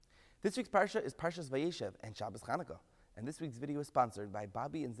This week's Parsha is Parshas Vayeishev and Shabbos Chanuka. And this week's video is sponsored by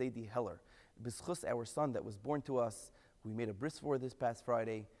Bobby and Zaidi Heller. B'schus, our son that was born to us, we made a bris for this past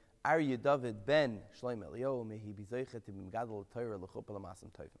Friday. Arya David ben Shloim Elio, may he be zeichet to be megadol Torah l'chuppah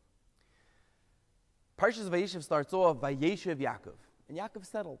l'masam tovim. Parshas Vayeishev starts off Vayeishev Yaakov. And Yaakov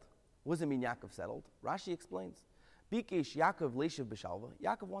settled. What does it mean Yaakov settled? Rashi explains. Bikesh Yaakov leishev b'shalva.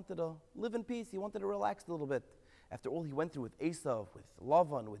 Yaakov wanted to live in peace. He wanted to relax a little bit. After all he went through with Esav, with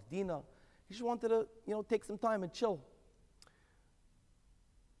Lavan, with Dinah, he just wanted to, take some time and chill.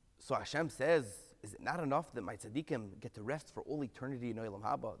 So Hashem says, is it not enough that my tzaddikim get to rest for all eternity in Olam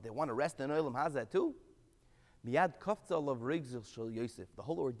Haba? They want to rest in Olam Hazeh too? Miyad kafza alav regzil shel Yosef. The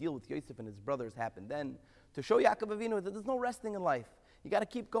whole ordeal with Yosef and his brothers happened then to show Yaakov Avinu that there's no resting in life. You got to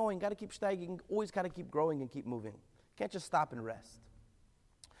keep going, got to keep steiging, always got to keep growing and keep moving. You can't just stop and rest.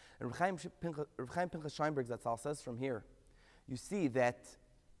 And Rav Chaim Pinchas Scheinberg Zatzal says from here, you see that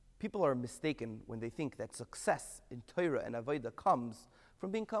people are mistaken when they think that success in Torah and Avodah comes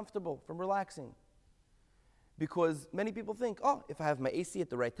from being comfortable, from relaxing. Because many people think, if I have my AC at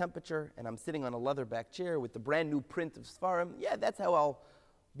the right temperature and I'm sitting on a leather back chair with the brand new print of Sfarim, that's how I'll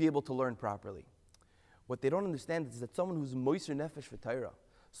be able to learn properly. What they don't understand is that someone who's moiser nefesh for Torah,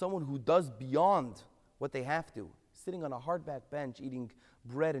 someone who does beyond what they have to, sitting on a hardback bench, eating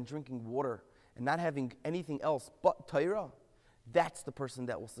bread and drinking water, and not having anything else but Torah, that's the person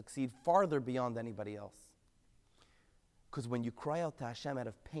that will succeed farther beyond anybody else. Because when you cry out to Hashem out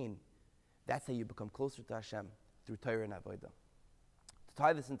of pain, that's how you become closer to Hashem, through Torah and Avodah. To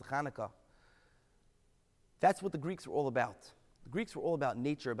tie this into Chanuka, that's what the Greeks were all about. The Greeks were all about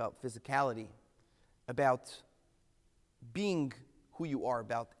nature, about physicality, about being who you are,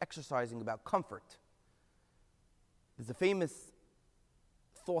 about exercising, about comfort. There's a famous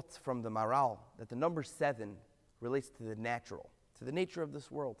thought from the Maral that the number 7 relates to the natural, to the nature of this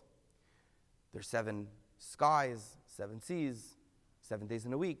world. There's 7 skies, 7 seas, 7 days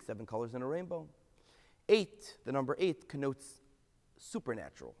in a week, 7 colors in a rainbow. 8, the number 8, connotes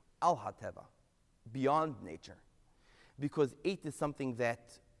supernatural, al hateva, beyond nature. Because 8 is something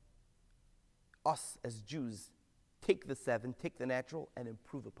that us as Jews take the 7, take the natural, and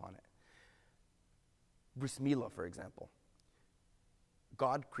improve upon it. Bris Milah, for example.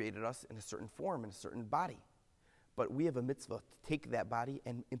 God created us in a certain form, in a certain body. But we have a mitzvah to take that body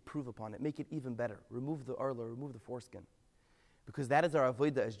and improve upon it, make it even better. Remove the arla, remove the foreskin. Because that is our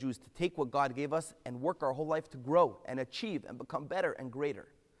avodah as Jews, to take what God gave us and work our whole life to grow and achieve and become better and greater.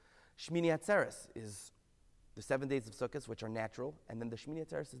 Shmini Atzeres is the 7 days of Sukkot, which are natural, and then the Shmini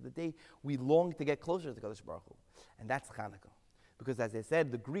Atzeres is the day we long to get closer to Kadosh Baruch Hu. And that's Chanuka. Because as I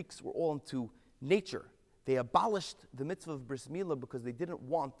said, the Greeks were all into nature. They abolished the mitzvah of Bris Milah because they didn't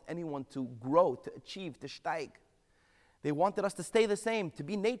want anyone to grow, to achieve, to steig. They wanted us to stay the same, to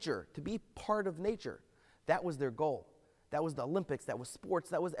be nature, to be part of nature. That was their goal. That was the Olympics, that was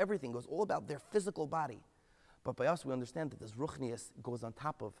sports, that was everything. It was all about their physical body. But by us, we understand that this ruchnius goes on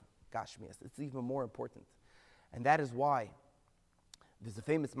top of gashmius. It's even more important. And that is why there's a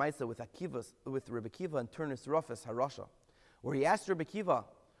famous Maisa with Rebbe Akiva and Turnus Rufus Harasha, where he asked Rebbe Akiva,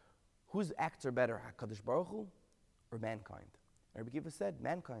 whose acts are better, HaKadosh Baruch Hu or mankind? And Rebbe Akiva said,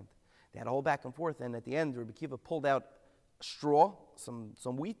 mankind. They had a whole back and forth, and at the end, Rebbe Akiva pulled out straw, some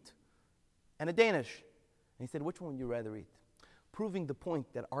wheat, and a Danish. And he said, which one would you rather eat? Proving the point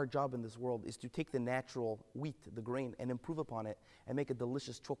that our job in this world is to take the natural wheat, the grain, and improve upon it, and make a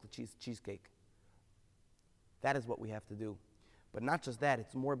delicious chocolate cheesecake. That is what we have to do. But not just that,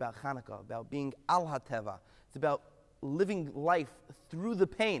 it's more about Chanuka, about being al hateva. It's about living life through the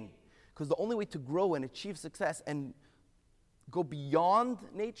pain. Because the only way to grow and achieve success and go beyond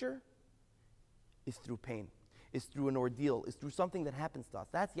nature is through pain, is through an ordeal, is through something that happens to us.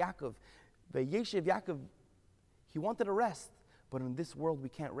 That's Yaakov. Vayeishev Yaakov, he wanted to rest. But in this world, we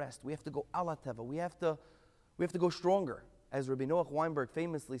can't rest. We have to go al hateva. We have to go stronger. As Rabbi Noach Weinberg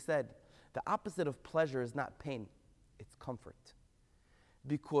famously said, the opposite of pleasure is not pain, it's comfort.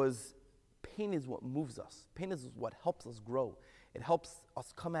 Because pain is what moves us. Pain is what helps us grow. It helps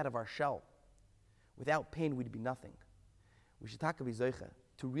us come out of our shell. Without pain, we'd be nothing. We should talk about Zoicha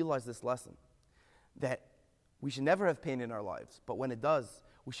to realize this lesson, that we should never have pain in our lives, but when it does,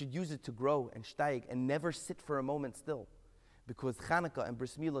 we should use it to grow and steig and never sit for a moment still. Because Chanuka and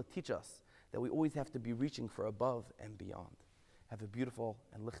Bris Milah teach us that we always have to be reaching for above and beyond. Have a beautiful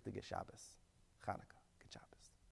and lichtige Shabbos. Chanuka.